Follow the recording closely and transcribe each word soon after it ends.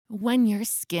When your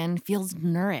skin feels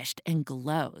nourished and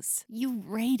glows, you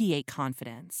radiate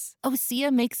confidence.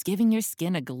 Osea makes giving your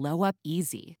skin a glow up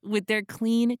easy with their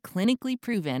clean, clinically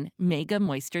proven Mega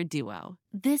Moisture Duo.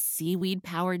 This seaweed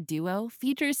powered duo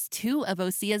features two of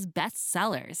Osea's best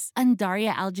sellers,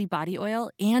 Undaria Algae Body Oil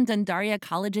and Undaria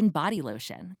Collagen Body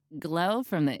Lotion. Glow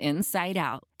from the inside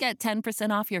out. Get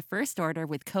 10% off your first order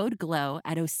with code GLOW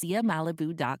at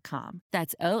OseaMalibu.com.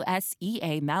 That's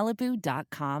OSEA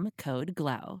Malibu.com, code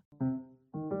GLOW.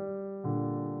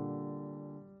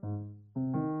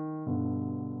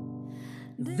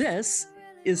 This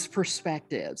is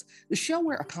Perspectives, the show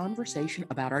where a conversation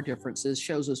about our differences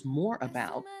shows us more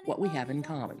about what we have in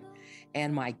common.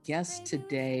 And my guest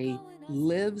today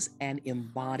lives and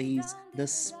embodies the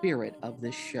spirit of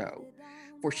this show,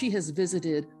 for she has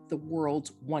visited the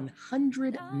world's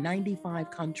 195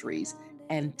 countries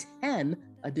and 10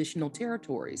 additional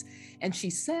territories. And she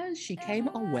says she came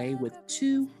away with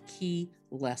two key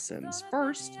lessons.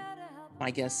 First,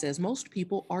 my guest says most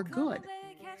people are good.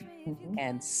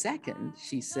 And second,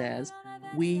 she says,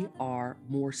 we are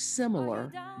more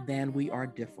similar than we are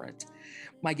different.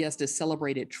 My guest is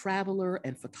celebrated traveler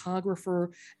and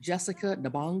photographer Jessica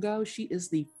Nabongo. She is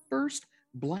the first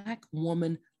Black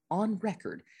woman on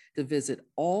record to visit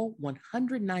all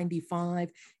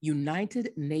 195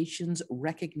 United Nations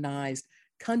recognized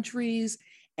countries,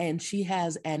 and she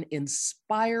has an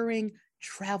inspiring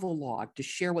travel log to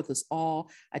share with us all.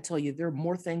 I tell you, there are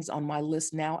more things on my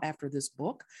list now after this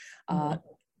book.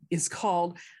 It's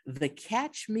called The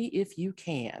Catch Me If You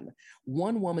Can,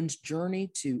 One Woman's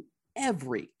Journey to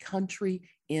Every Country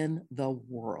in the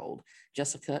World.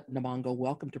 Jessica Nabongo,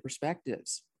 welcome to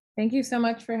Perspectives. Thank you so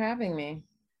much for having me.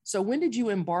 So when did you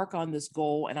embark on this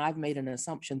goal? And I've made an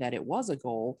assumption that it was a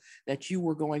goal that you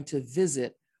were going to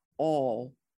visit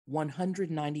all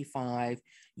 195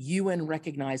 UN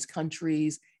recognized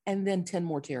countries and then 10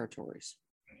 more territories.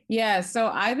 Yeah,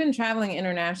 so I've been traveling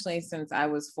internationally since I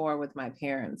was 4 with my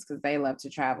parents because they love to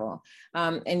travel.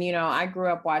 I grew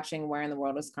up watching Where in the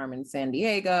World is Carmen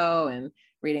Sandiego and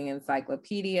reading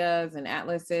encyclopedias and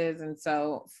atlases. And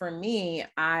so for me,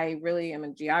 I really am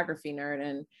a geography nerd,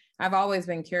 and I've always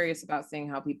been curious about seeing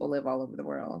how people live all over the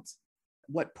world.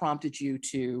 What prompted you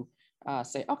to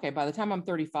say, okay, by the time I'm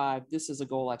 35, this is a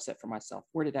goal I've set for myself?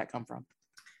 Where did that come from?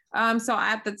 So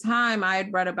at the time, I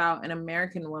had read about an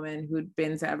American woman who'd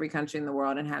been to every country in the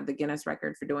world and had the Guinness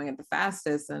record for doing it the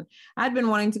fastest. And I'd been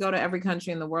wanting to go to every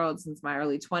country in the world since my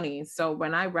early 20s. So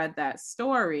when I read that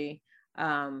story,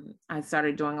 I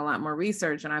started doing a lot more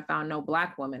research, and I found no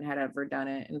Black woman had ever done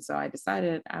it. And so I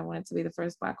decided I wanted to be the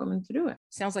first Black woman to do it.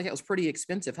 Sounds like it was pretty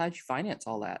expensive. How did you finance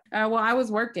all that? Well, I was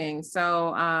working.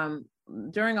 So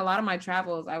during a lot of my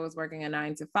travels, I was working a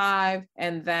 9 to 5.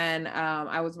 And then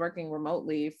I was working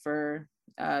remotely for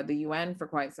the UN for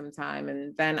quite some time.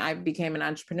 And then I became an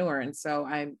entrepreneur. And so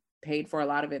I paid for a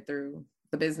lot of it through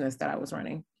the business that I was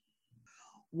running.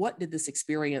 What did this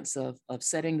experience of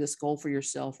setting this goal for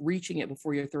yourself, reaching it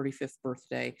before your 35th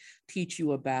birthday, teach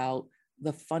you about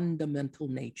the fundamental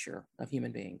nature of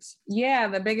human beings? Yeah,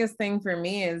 the biggest thing for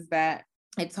me is that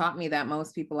it taught me that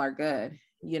most people are good.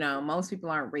 You know, most people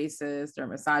aren't racist or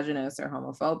misogynist or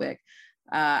homophobic.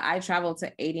 I traveled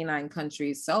to 89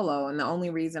 countries solo, and the only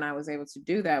reason I was able to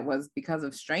do that was because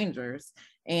of strangers.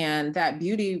 And that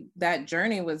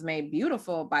journey was made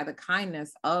beautiful by the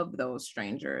kindness of those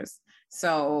strangers.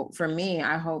 So for me,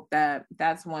 I hope that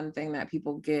that's one thing that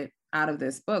people get out of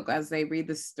this book as they read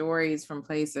the stories from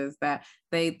places that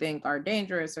they think are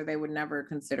dangerous or they would never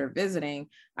consider visiting.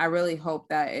 I really hope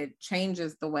that it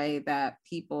changes the way that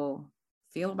people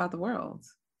feel about the world.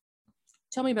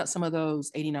 Tell me about some of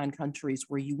those 89 countries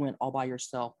where you went all by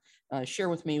yourself. Share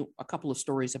with me a couple of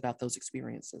stories about those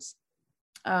experiences.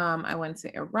 I went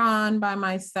to Iran by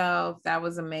myself. That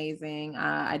was amazing.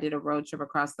 I did a road trip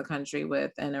across the country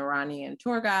with an Iranian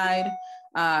tour guide.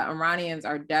 Iranians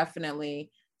are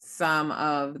definitely some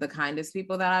of the kindest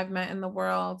people that I've met in the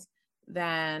world.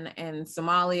 Then in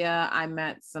Somalia, I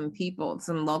met some people,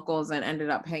 some locals, and ended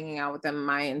up hanging out with them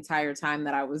my entire time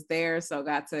that I was there. So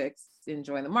got to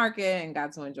enjoy the market and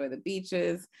got to enjoy the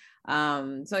beaches.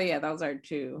 So yeah, those are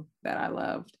two that I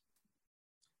loved.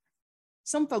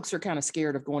 Some folks are kind of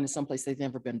scared of going to someplace they've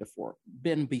never been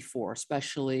before,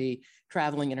 especially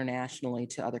traveling internationally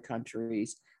to other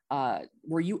countries.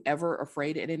 Were you ever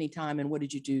afraid at any time? And what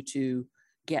did you do to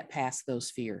get past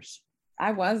those fears?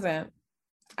 I wasn't.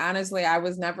 Honestly, I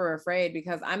was never afraid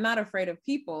because I'm not afraid of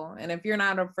people. And if you're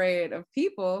not afraid of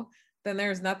people, then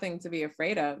there's nothing to be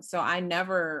afraid of. So I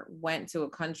never went to a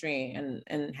country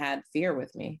and had fear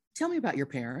with me. Tell me about your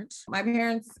parents. My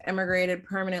parents immigrated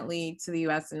permanently to the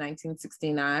US in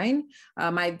 1969.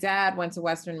 My dad went to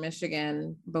Western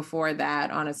Michigan before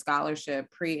that on a scholarship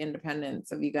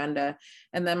pre-independence of Uganda.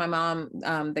 And then my mom,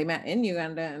 they met in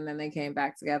Uganda and then they came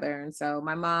back together. And so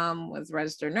my mom was a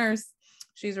registered nurse.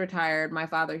 She's retired. My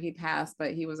father, he passed,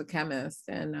 but he was a chemist.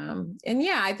 And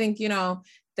yeah, I think,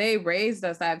 they raised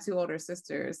us. I have two older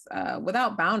sisters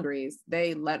without boundaries.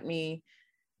 They let me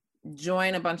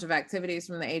join a bunch of activities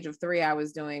from the age of 3. I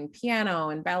was doing piano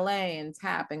and ballet and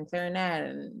tap and clarinet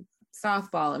and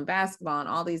softball and basketball and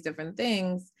all these different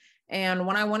things. And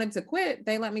when I wanted to quit,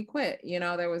 they let me quit.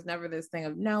 There was never this thing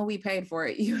of, no, we paid for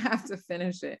it. You have to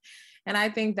finish it. And I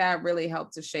think that really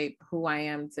helped to shape who I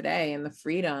am today and the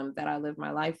freedom that I live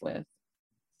my life with.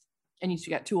 And you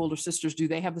got two older sisters. Do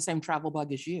they have the same travel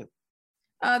bug as you?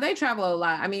 They travel a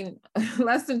lot. I mean,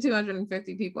 less than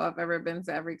 250 people have ever been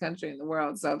to every country in the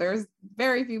world. So there's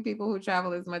very few people who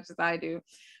travel as much as I do.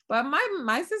 But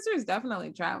my sisters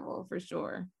definitely travel for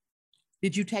sure.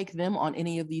 Did you take them on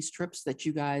any of these trips that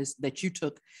you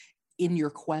took in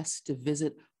your quest to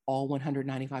visit all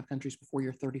 195 countries before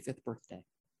your 35th birthday?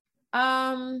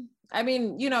 I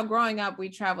mean, growing up, we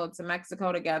traveled to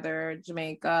Mexico together,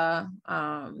 Jamaica,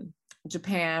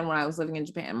 Japan. When I was living in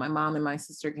Japan, my mom and my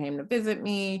sister came to visit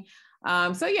me.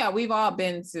 So yeah, we've all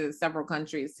been to several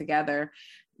countries together.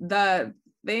 The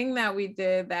thing that we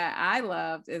did that I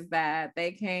loved is that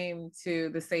they came to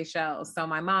the Seychelles. So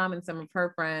my mom and some of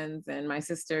her friends and my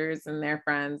sisters and their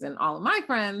friends and all of my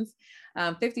friends,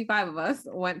 55 of us,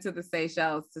 went to the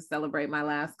Seychelles to celebrate my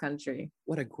last country.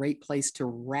 What a great place to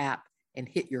wrap and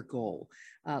hit your goal.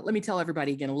 Let me tell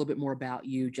everybody again a little bit more about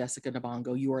you, Jessica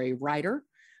Nabongo. You are a writer,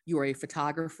 you are a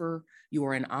photographer, you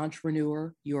are an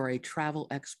entrepreneur, you are a travel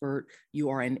expert, you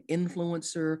are an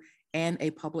influencer and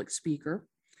a public speaker.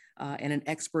 And an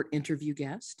expert interview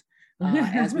guest.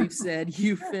 As we've said,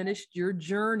 you finished your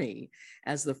journey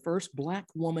as the first Black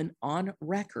woman on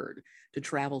record to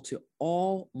travel to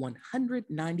all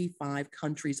 195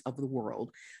 countries of the world.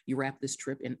 You wrapped this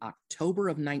trip in October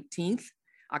of 19,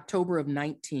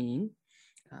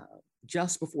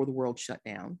 just before the world shut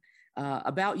down.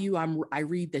 About you, I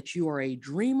read that you are a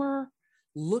dreamer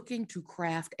looking to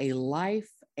craft a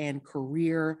life and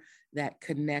career that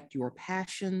connect your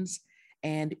passions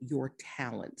and your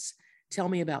talents. Tell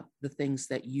me about the things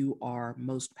that you are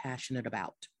most passionate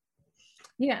about.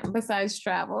 Yeah, besides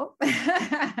travel.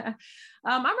 I'm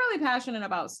really passionate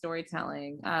about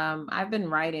storytelling. I've been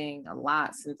writing a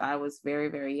lot since I was very,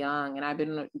 very young, and I've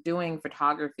been doing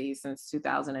photography since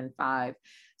 2005.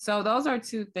 So those are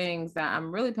two things that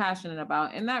I'm really passionate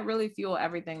about, and that really fuel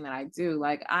everything that I do.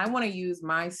 Like, I want to use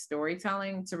my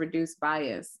storytelling to reduce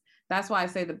bias. That's why I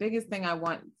say the biggest thing I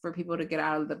want for people to get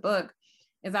out of the book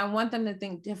is I want them to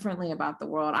think differently about the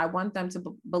world. I want them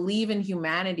to believe in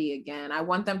humanity again. I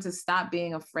want them to stop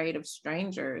being afraid of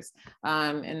strangers.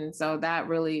 And so that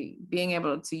really, being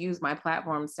able to use my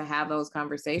platforms to have those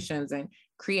conversations and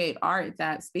create art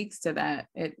that speaks to that,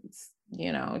 it's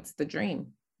the dream.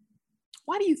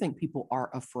 Why do you think people are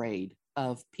afraid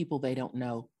of people they don't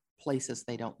know, places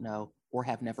they don't know, or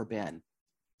have never been?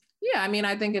 Yeah, I mean,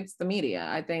 I think it's the media.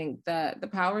 I think that the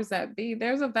powers that be,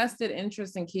 there's a vested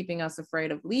interest in keeping us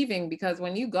afraid of leaving, because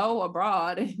when you go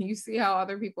abroad and you see how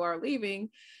other people are leaving,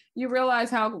 you realize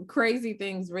how crazy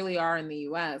things really are in the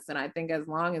US. And I think as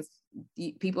long as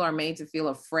people are made to feel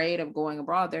afraid of going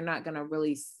abroad, they're not going to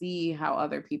really see how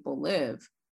other people live.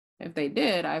 If they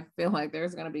did, I feel like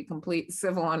there's going to be complete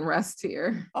civil unrest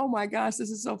here. Oh my gosh, this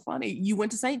is so funny. You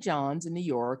went to St. John's in New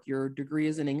York. Your degree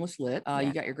is in English Lit. Yeah.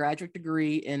 You got your graduate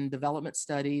degree in development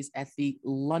studies at the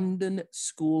London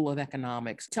School of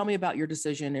Economics. Tell me about your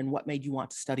decision and what made you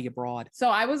want to study abroad. So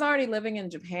I was already living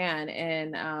in Japan,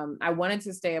 and I wanted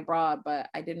to stay abroad, but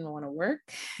I didn't want to work.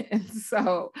 And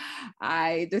so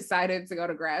I decided to go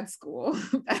to grad school.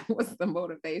 That was the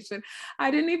motivation.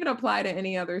 I didn't even apply to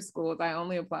any other schools. I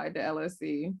only applied to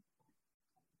LSE.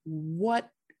 What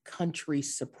country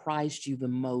surprised you the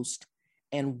most,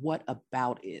 and what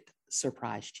about it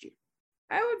surprised you?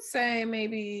 I would say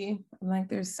maybe, like,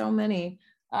 there's so many.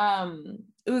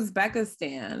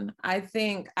 Uzbekistan. I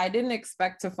think I didn't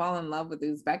expect to fall in love with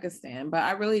Uzbekistan, but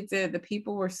I really did. The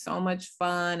people were so much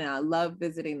fun, and I loved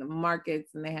visiting the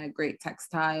markets, and they had great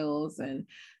textiles and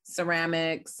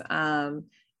ceramics. And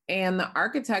the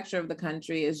architecture of the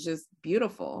country is just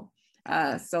beautiful.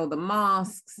 So the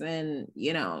mosques, and,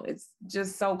 it's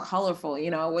just so colorful.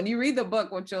 When you read the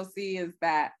book, what you'll see is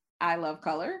that I love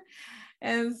color.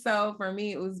 And so for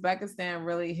me, Uzbekistan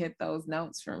really hit those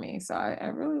notes for me. So I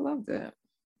really loved it.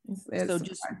 It's So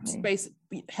just space,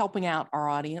 helping out our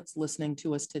audience listening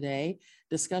to us today,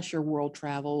 discuss your world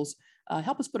travels.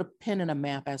 Help us put a pin in a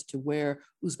map as to where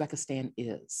Uzbekistan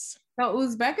is. So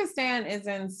Uzbekistan is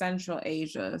in Central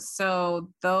Asia. So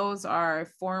those are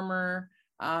former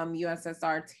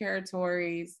USSR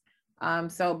territories.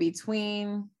 So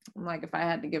between, like, if I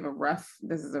had to give a rough,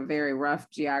 this is a very rough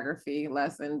geography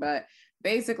lesson, but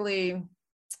basically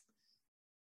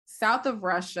south of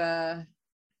Russia,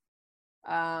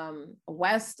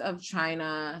 west of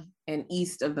China, and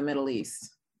east of the Middle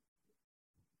East.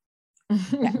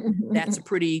 That's a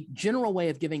pretty general way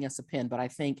of giving us a pin, but I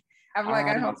think I'm like,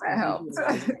 I hope that helps.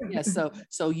 Yes,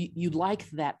 so you like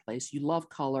that place, you love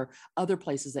color. Other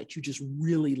places that you just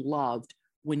really loved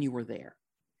when you were there?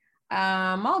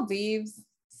 Maldives,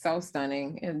 so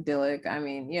stunning, idyllic. I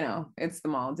mean, it's the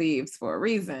Maldives for a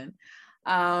reason.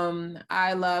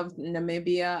 I love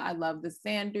Namibia. I love the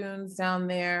sand dunes down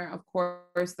there. Of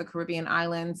course, the Caribbean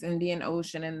islands, Indian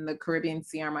Ocean and the Caribbean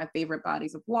Sea are my favorite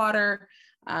bodies of water.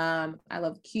 I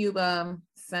love Cuba,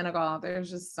 Senegal. There's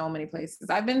just so many places.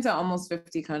 I've been to almost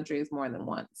 50 countries more than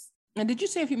once. And did you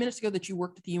say a few minutes ago that you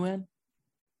worked at the UN?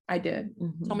 I did.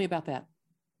 Mm-hmm. Tell me about that.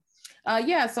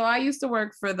 Yeah, so I used to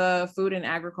work for the Food and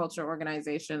Agriculture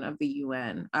Organization of the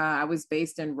UN. I was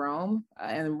based in Rome,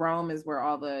 and Rome is where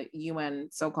all the UN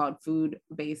so-called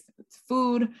food-based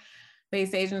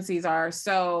agencies are.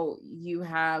 So you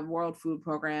have World Food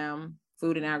Program,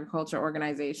 Food and Agriculture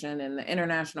Organization, and the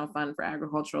International Fund for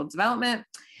Agricultural Development.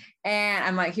 And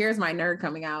I'm like, here's my nerd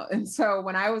coming out. And so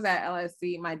when I was at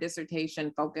LSE, my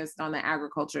dissertation focused on the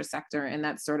agriculture sector, and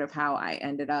that's sort of how I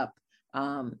ended up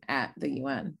at the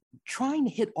UN. Trying to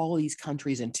hit all these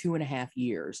countries in 2.5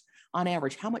 years, on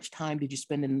average, how much time did you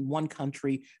spend in one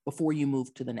country before you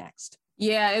moved to the next?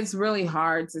 Yeah, it's really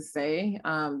hard to say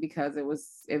because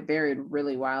it varied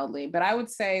really wildly. But I would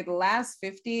say the last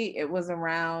 50, it was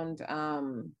around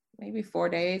maybe 4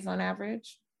 days on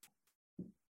average.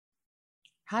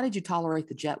 How did you tolerate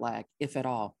the jet lag, if at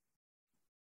all?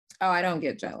 Oh, I don't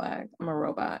get jet lag. I'm a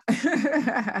robot.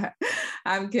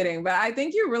 I'm kidding. But I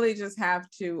think you really just have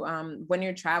to, when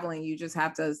you're traveling, you just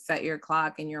have to set your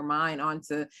clock and your mind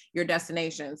onto your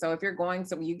destination. So if you're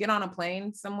you get on a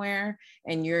plane somewhere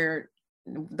and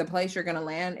the place you're going to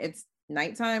land, it's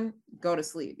nighttime, go to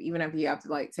sleep. Even if you have to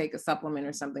like take a supplement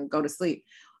or something, go to sleep.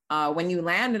 When you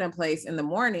land in a place in the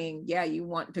morning, yeah, you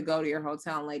want to go to your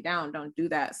hotel and lay down. Don't do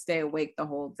that. Stay awake the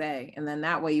whole day. And then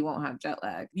that way you won't have jet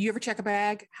lag. You ever check a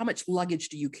bag? How much luggage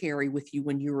do you carry with you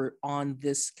when you're on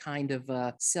this kind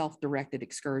of self-directed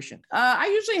excursion? I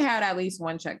usually had at least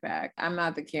one check bag. I'm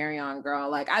not the carry-on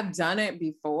girl. Like, I've done it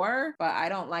before, but I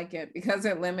don't like it because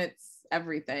it limits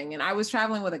everything. And I was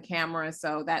traveling with a camera,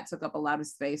 so that took up a lot of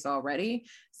space already.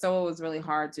 So it was really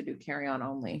hard to do carry-on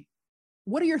only.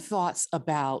 What are your thoughts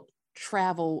about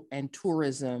travel and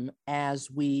tourism as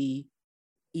we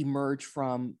emerge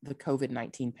from the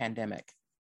COVID-19 pandemic?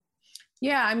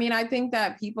 Yeah, I mean, I think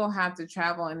that people have to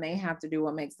travel and they have to do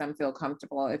what makes them feel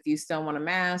comfortable. If you still want a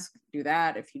mask, do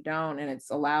that. If you don't, and it's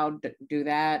allowed, do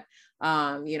that.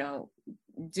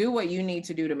 Do what you need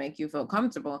to do to make you feel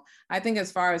comfortable. I think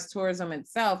as far as tourism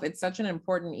itself, it's such an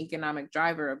important economic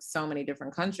driver of so many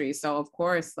different countries. So of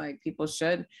course, like, people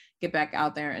should get back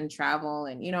out there and travel.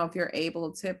 And, if you're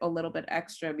able to tip a little bit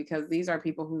extra, because these are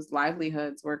people whose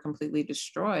livelihoods were completely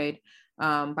destroyed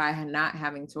by not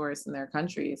having tourists in their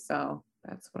countries. So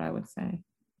that's what I would say.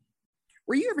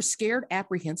 Were you ever scared,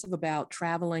 apprehensive about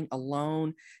traveling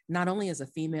alone, not only as a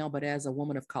female, but as a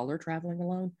woman of color traveling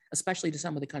alone, especially to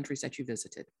some of the countries that you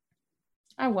visited?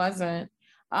 I wasn't.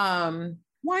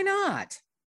 Why not?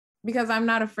 Because I'm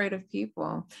not afraid of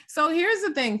people. So here's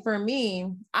the thing for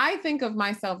me, I think of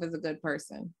myself as a good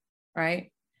person,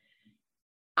 right?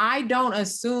 I don't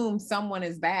assume someone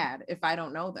is bad if I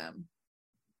don't know them.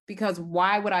 Because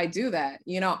why would I do that?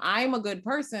 I'm a good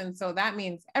person, so that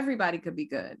means everybody could be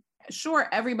good. Sure,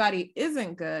 everybody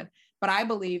isn't good, but I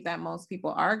believe that most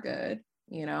people are good,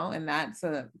 and that's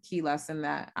a key lesson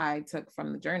that I took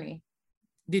from the journey.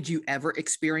 Did you ever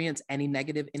experience any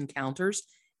negative encounters?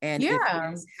 And yeah. If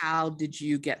yes, how did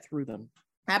you get through them?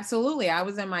 Absolutely. I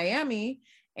was in Miami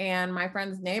and my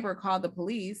friend's neighbor called the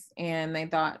police and they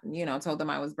thought, told them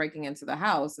I was breaking into the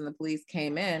house, and the police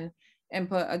came in and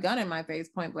put a gun in my face,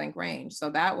 point blank range.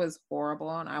 So that was horrible.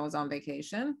 And I was on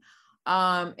vacation.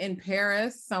 In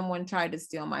Paris, someone tried to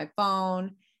steal my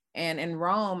phone. And in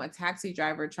Rome, a taxi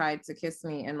driver tried to kiss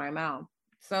me in my mouth.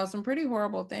 So some pretty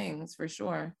horrible things for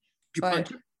sure. Did you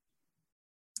punch him?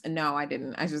 No, I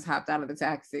didn't. I just hopped out of the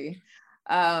taxi.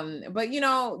 But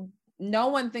no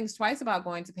one thinks twice about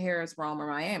going to Paris, Rome, or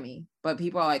Miami, but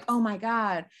people are like, oh my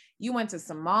God, you went to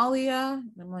Somalia?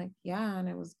 And I'm like, yeah, and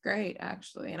it was great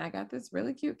actually. And I got this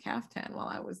really cute caftan while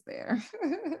I was there.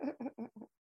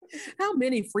 How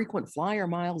many frequent flyer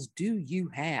miles do you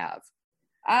have?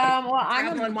 Well, I'm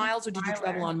travel on miles, or did you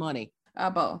travel on money?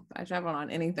 Both. I traveled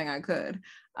on anything I could.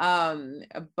 But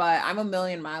I'm a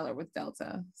million miler with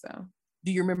Delta. So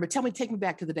do you remember, take me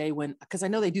back to the day when, because I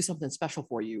know they do something special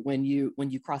for you when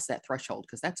you cross that threshold,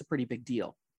 because that's a pretty big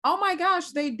deal. Oh my gosh,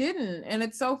 they didn't. And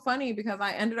it's so funny because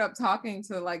I ended up talking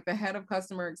to like the head of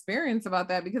customer experience about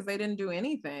that because they didn't do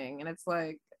anything. And it's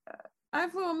like, I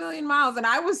flew a million miles and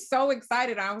I was so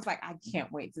excited. I was like, I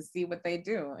can't wait to see what they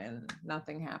do. And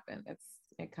nothing happened.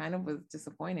 It kind of was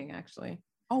disappointing actually.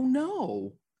 Oh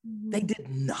no, they did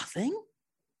nothing?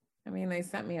 I mean, they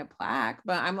sent me a plaque,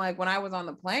 but I'm like, when I was on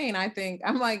the plane,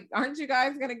 I'm like, aren't you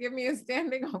guys going to give me a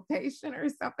standing ovation or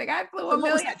something? I flew a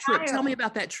million miles. Tell me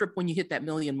about that trip when you hit that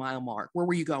million mile mark. Where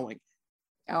were you going?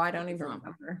 Oh, I don't even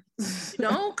remember.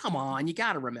 No, come on. You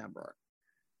got to remember.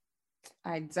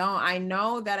 I don't. I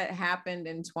know that it happened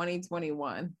in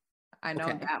 2021. I know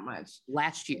that much.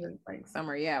 Last year. Like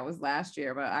summer. Yeah, it was last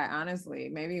year. But I honestly,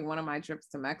 maybe one of my trips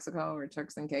to Mexico or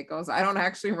Turks and Caicos, I don't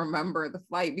actually remember the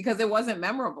flight because it wasn't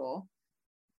memorable.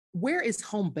 Where is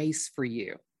home base for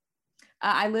you?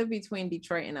 I live between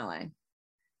Detroit and LA.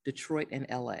 Detroit and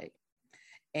LA.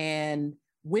 And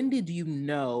when did you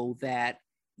know that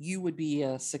you would be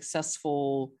a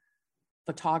successful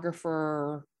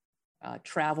photographer,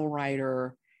 travel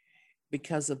writer,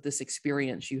 because of this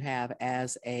experience you have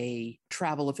as a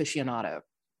travel aficionado?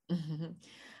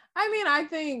 I mean, I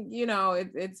think,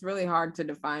 it's really hard to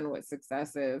define what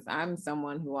success is. I'm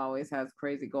someone who always has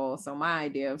crazy goals. So my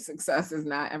idea of success is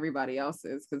not everybody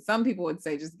else's, because some people would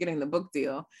say just getting the book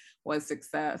deal was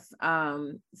success.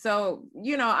 So,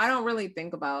 I don't really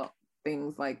think about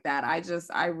things like that.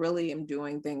 I really am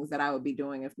doing things that I would be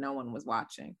doing if no one was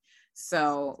watching.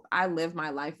 So I live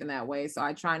my life in that way. So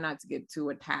I try not to get too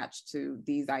attached to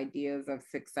these ideas of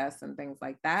success and things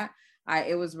like that.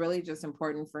 It was really just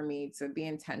important for me to be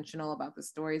intentional about the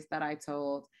stories that I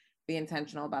told, be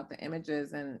intentional about the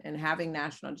images, and having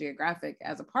National Geographic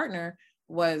as a partner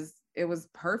was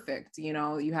perfect.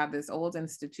 You have this old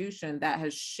institution that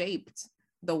has shaped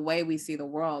the way we see the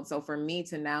world. So for me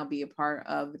to now be a part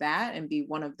of that and be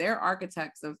one of their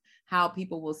architects of how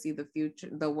people will see the future,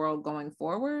 the world going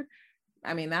forward,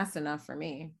 I mean, that's enough for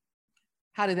me.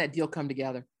 How did that deal come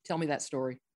together? Tell me that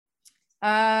story.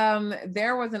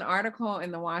 There was an article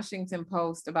in the Washington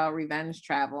Post about revenge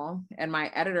travel, and my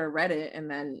editor read it and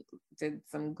then did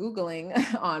some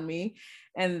Googling on me.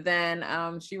 And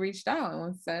then she reached out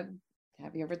and said,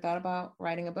 have you ever thought about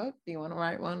writing a book? Do you want to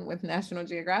write one with National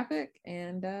Geographic?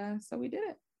 And so we did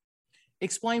it.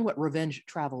 Explain what revenge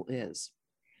travel is.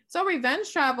 So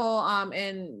revenge travel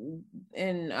in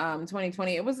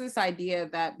 2020, it was this idea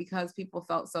that because people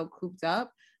felt so cooped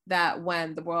up, that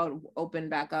when the world opened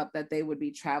back up, that they would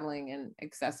be traveling in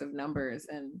excessive numbers.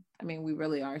 And I mean, we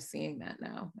really are seeing that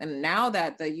now. And now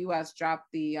that the US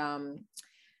dropped the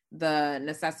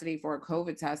necessity for a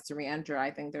COVID test to re-enter,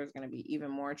 I think there's going to be even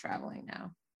more traveling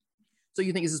now. So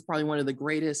you think this is probably one of the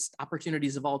greatest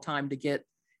opportunities of all time to get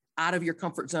out of your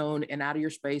comfort zone and out of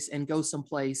your space and go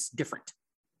someplace different?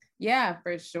 Yeah,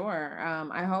 for sure.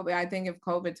 I think if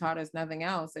COVID taught us nothing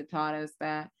else, it taught us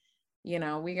that,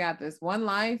 we got this one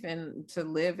life and to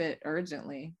live it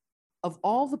urgently. Of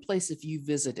all the places you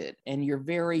visited, and you're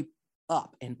very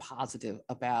up and positive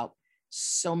about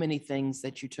so many things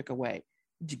that you took away,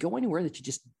 did you go anywhere that you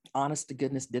just, honest to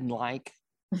goodness, didn't like?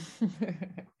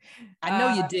 I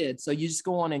know you did. So you just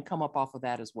go on and come up off of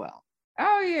that as well.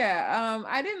 Oh, yeah.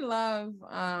 I didn't love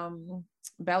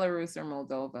Belarus or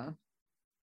Moldova.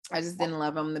 I just didn't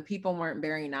love them. The people weren't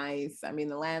very nice. I mean,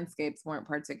 the landscapes weren't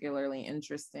particularly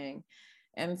interesting.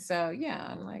 And so, yeah,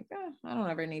 I'm like, I don't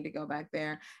ever need to go back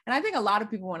there. And I think a lot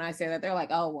of people, when I say that, they're like,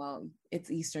 oh, well,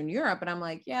 it's Eastern Europe. And I'm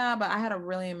like, yeah, but I had a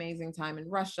really amazing time in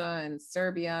Russia and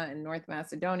Serbia and North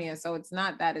Macedonia. So it's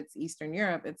not that it's Eastern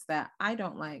Europe. It's that I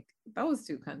don't like those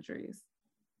two countries.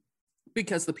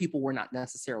 Because the people were not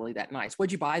necessarily that nice.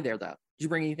 What'd you buy there, though? Did you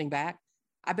bring anything back?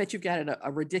 I bet you've got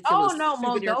a ridiculous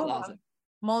souvenir closet.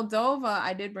 Moldova,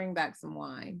 I did bring back some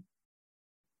wine.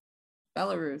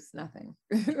 Belarus, nothing.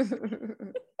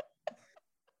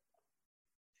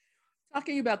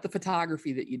 Talking about the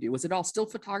photography that you do, was it all still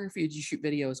photography, or did you shoot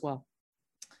video as well?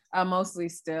 Mostly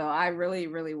still. I really,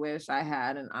 really wish I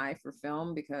had an eye for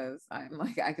film, because I'm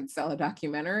like, I could sell a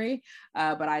documentary,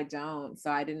 but I don't. So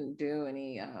I didn't do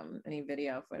any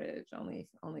video footage, only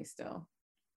still.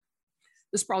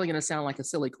 This is probably going to sound like a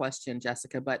silly question,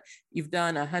 Jessica, but you've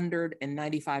done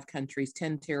 195 countries,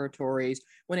 10 territories.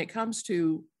 When it comes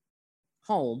to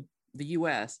home, the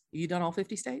US, you done all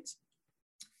 50 states?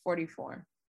 44.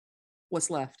 What's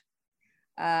left?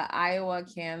 Iowa,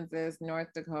 Kansas, North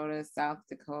Dakota, South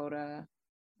Dakota,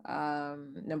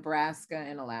 Nebraska,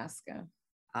 and Alaska.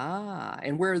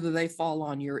 And where do they fall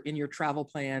on in your travel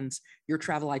plans, your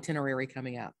travel itinerary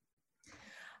coming up?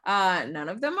 None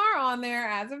of them are on there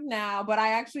as of now, but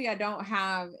I don't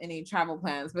have any travel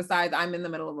plans besides I'm in the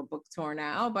middle of a book tour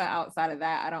now, but outside of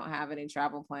that, I don't have any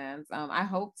travel plans. I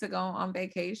hope to go on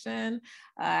vacation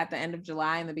at the end of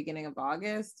July and the beginning of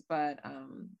August, but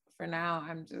for now,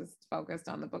 I'm just focused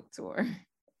on the book tour.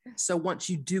 So once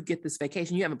you do get this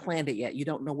vacation, you haven't planned it yet. You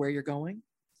don't know where you're going?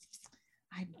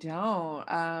 I don't.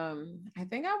 I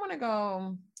think I want to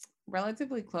go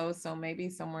relatively close, so maybe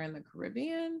somewhere in the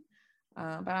Caribbean.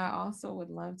 But I also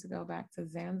would love to go back to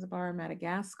Zanzibar,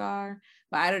 Madagascar,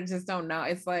 but I just don't know.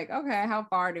 It's like, okay, how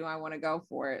far do I want to go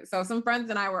for it? So some friends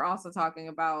and I were also talking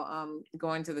about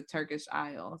going to the Turkish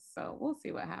Isles. So we'll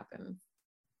see what happens.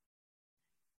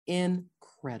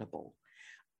 Incredible.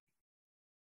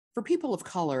 For people of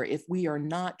color, if we are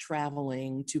not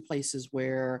traveling to places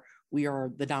where we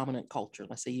are the dominant culture,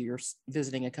 let's say you're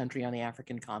visiting a country on the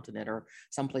African continent or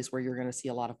someplace where you're going to see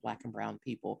a lot of Black and brown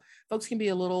people, folks can be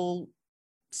a little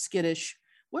skittish.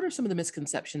 What are some of the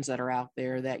misconceptions that are out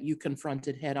there that you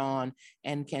confronted head on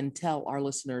and can tell our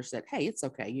listeners that, hey, it's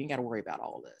okay, you ain't got to worry about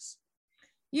all of this?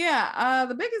 Yeah,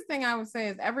 the biggest thing I would say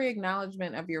is every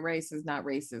acknowledgement of your race is not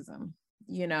racism.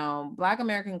 You know, Black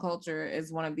American culture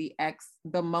is one of the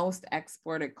most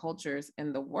exported cultures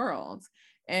in the world.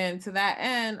 And to that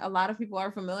end, a lot of people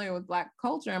are familiar with Black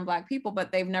culture and Black people,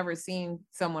 but they've never seen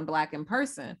someone Black in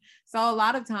person. So a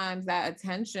lot of times that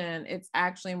attention, it's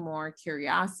actually more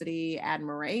curiosity,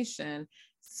 admiration.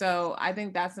 So I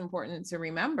think that's important to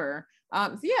remember.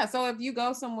 So if you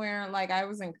go somewhere, like I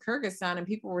was in Kyrgyzstan and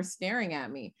people were staring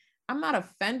at me, I'm not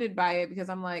offended by it because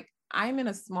I'm like, I'm in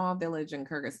a small village in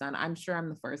Kyrgyzstan. I'm sure I'm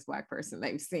the first Black person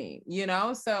they've seen, you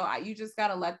know? So you just got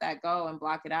to let that go and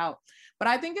block it out. But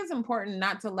I think it's important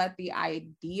not to let the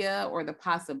idea or the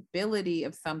possibility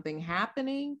of something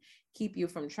happening keep you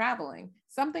from traveling.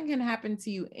 Something can happen to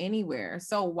you anywhere.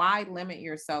 So why limit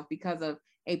yourself because of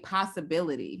a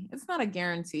possibility? It's not a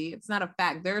guarantee. It's not a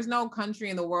fact. There's no country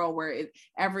in the world where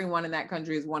everyone in that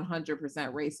country is 100%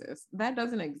 racist. That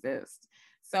doesn't exist.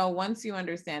 So once you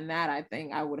understand that, I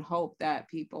think I would hope that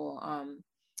people,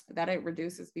 that it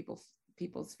reduces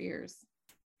people's fears.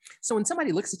 So when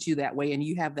somebody looks at you that way and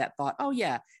you have that thought, oh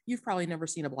yeah, you've probably never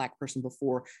seen a Black person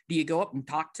before, do you go up and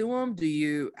talk to them?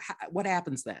 What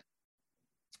happens then?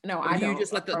 No, I don't.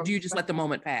 Do you just let the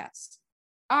moment pass?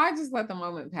 I just let the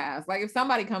moment pass. Like if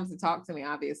somebody comes to talk to me,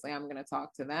 obviously I'm going to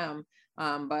talk to them.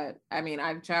 But I mean,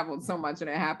 I've traveled so much and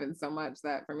it happens so much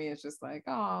that for me, it's just like,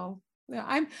 oh,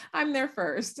 yeah, I'm there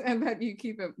first, and then you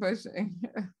keep it pushing.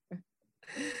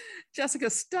 Jessica,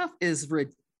 stuff is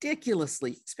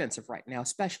ridiculously expensive right now,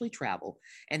 especially travel.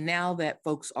 And now that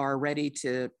folks are ready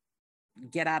to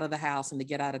get out of the house and to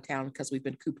get out of town because we've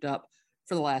been cooped up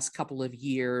for the last couple of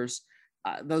years,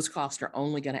 those costs are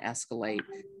only going to escalate.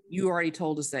 You already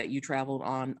told us that you traveled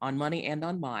on money and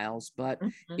on miles, but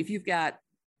if you've got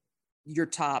your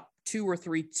top 2 or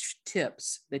 3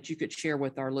 tips that you could share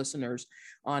with our listeners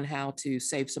on how to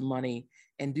save some money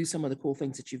and do some of the cool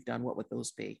things that you've done, what would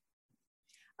those be?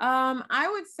 I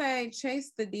would say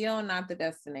chase the deal, not the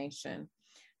destination.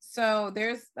 So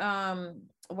there's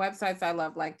websites I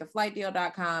love, like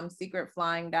theflightdeal.com,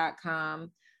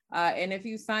 secretflying.com. And if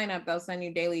you sign up, they'll send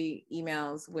you daily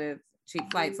emails with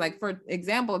cheap flights. Like for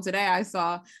example, today I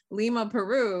saw Lima,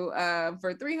 Peru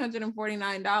for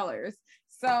 $349.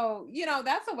 So, you know,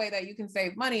 that's a way that you can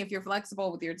save money. If you're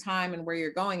flexible with your time and where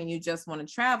you're going and you just want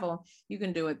to travel, you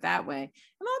can do it that way. And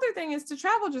the other thing is to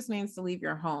travel just means to leave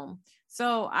your home.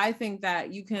 So I think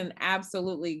that you can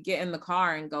absolutely get in the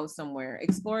car and go somewhere,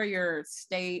 explore your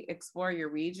state, explore your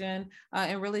region,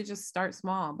 and really just start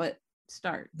small, but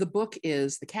start. The book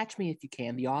is The Catch Me If You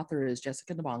Can. The author is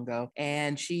Jessica Ndongo,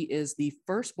 and she is the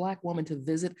first Black woman to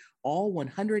visit all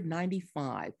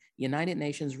 195 United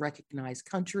Nations recognized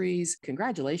countries.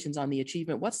 Congratulations on the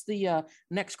achievement. What's the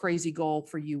next crazy goal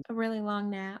for you? A really long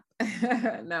nap.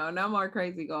 No more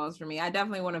crazy goals for me. I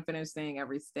definitely want to finish seeing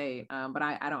every state, but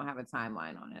I don't have a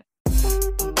timeline on it.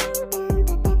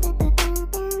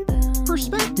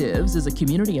 Perspectives is a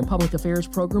community and public affairs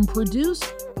program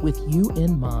produced with you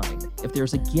in mind. If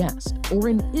there's a guest or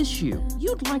an issue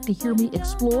you'd like to hear me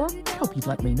explore, I hope you'd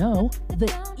let me know. The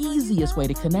easiest way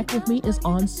to connect with me is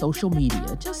on social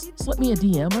media. Just slip me a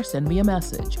DM or send me a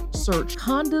message. Search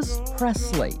Condace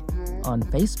Pressley on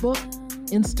Facebook,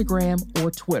 Instagram, or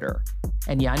Twitter.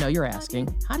 And yeah, I know you're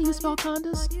asking, how do you spell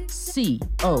Condace?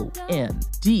 C-O-N-D-A-C-E.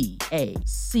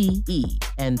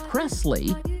 And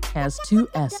Pressley has 2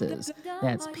 S's.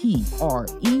 That's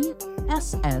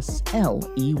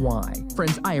P-R-E-S-S-L-E-Y.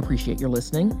 Friends, I appreciate your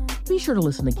listening. Be sure to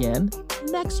listen again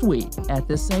next week at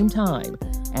this same time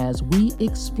as we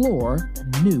explore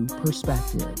new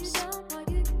perspectives.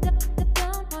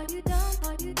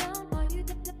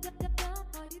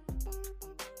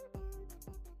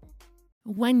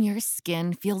 When your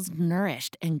skin feels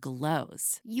nourished and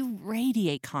glows, you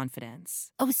radiate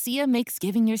confidence. Osea makes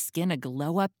giving your skin a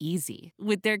glow up easy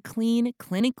with their clean,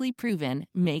 clinically proven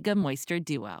Mega Moisture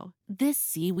Duo. This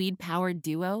seaweed-powered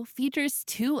duo features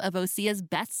 2 of Osea's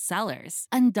best sellers,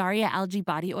 Undaria Algae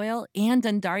Body Oil and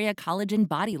Undaria Collagen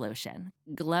Body Lotion.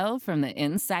 Glow from the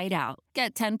inside out.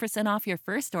 Get 10% off your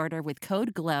first order with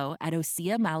code GLOW at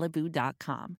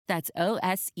OseaMalibu.com. That's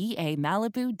OSEA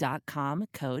Malibu.com,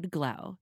 code GLOW.